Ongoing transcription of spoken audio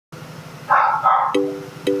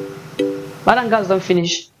Madam, gas don't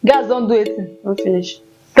finish. Gas don't do it. Don't finish.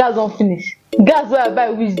 Gas don't finish. Gas where I buy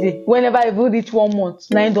which day? Whenever I even reach 1 month,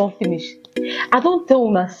 now it don't finish. I don't tell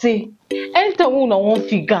una say, anytime una want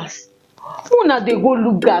free gas, una dey go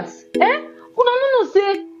look gas. Una no know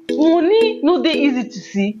say money no dey easy to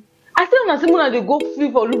see. I say una say una dey go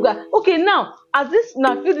free for look gas. Okay, now as this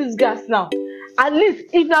una fill this gas now, at least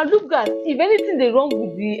if na look gas, if anything dey wrong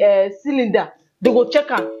with the cylinder, they go check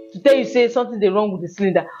am to tell you say something dey wrong with the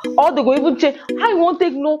cylinder, or they go even check how you wan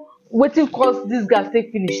take know wetin cause this gas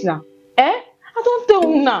take finish now. I don tell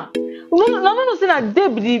una. Una no know say na dey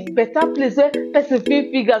be the better place where person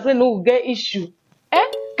fit fill gas wey no go get issue.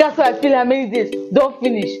 Gas wey I fill how many days don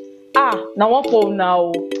finish. Na one for una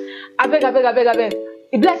o. Abeg.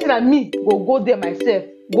 E be like say na me go there myself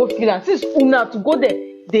go fill am. Since una to go there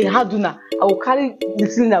dey hard una, I go carry the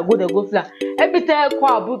cylinder go there go fill am. Every time I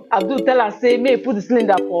call Abdul tell am say make he put the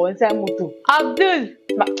cylinder for inside motor. Abdul,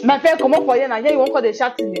 my friend comot for here na, here you wan call dey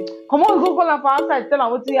shout me. Comot, go call am for outside, tell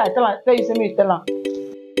am wetin I tell you say make you tell am.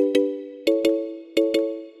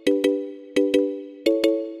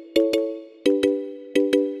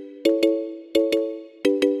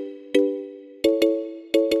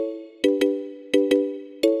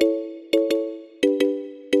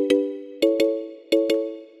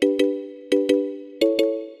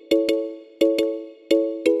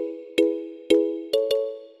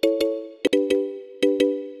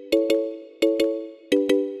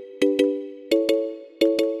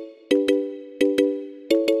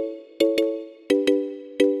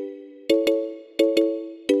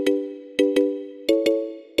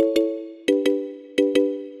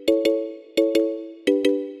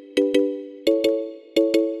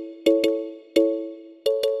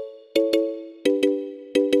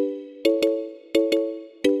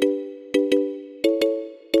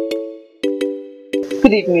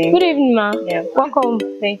 Good evening. Good evening, ma. Yeah. Welcome.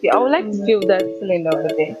 Thank you. I would like to fill that cylinder over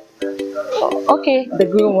there. Okay. The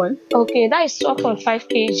green one. Okay, that is 12.5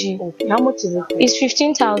 kg. Okay. How much is it? It's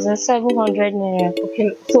 15,700 naira.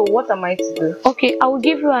 Okay. So what am I to do? Okay, I will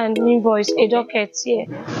give you an invoice, a docket here,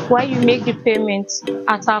 while you make the payment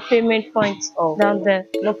at our payment point down there.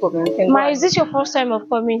 No problem. Ma, is this your first time of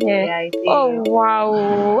coming here? Yeah, it is. Oh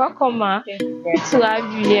wow, welcome, ma. Thank you. Good to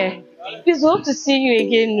have you here. Please hope to see you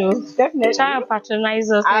again, no? Definitely. Try and patronize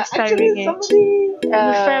us next time Actually, again. somebody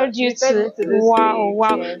referred you to this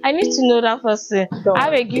wow. Yes. I need to know that person. Don't I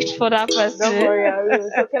have a gift for that person. Don't worry, I will.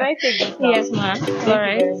 So can I take this now? Yes, ma. All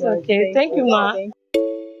right. Thank you very much. Okay. Thank you, ma.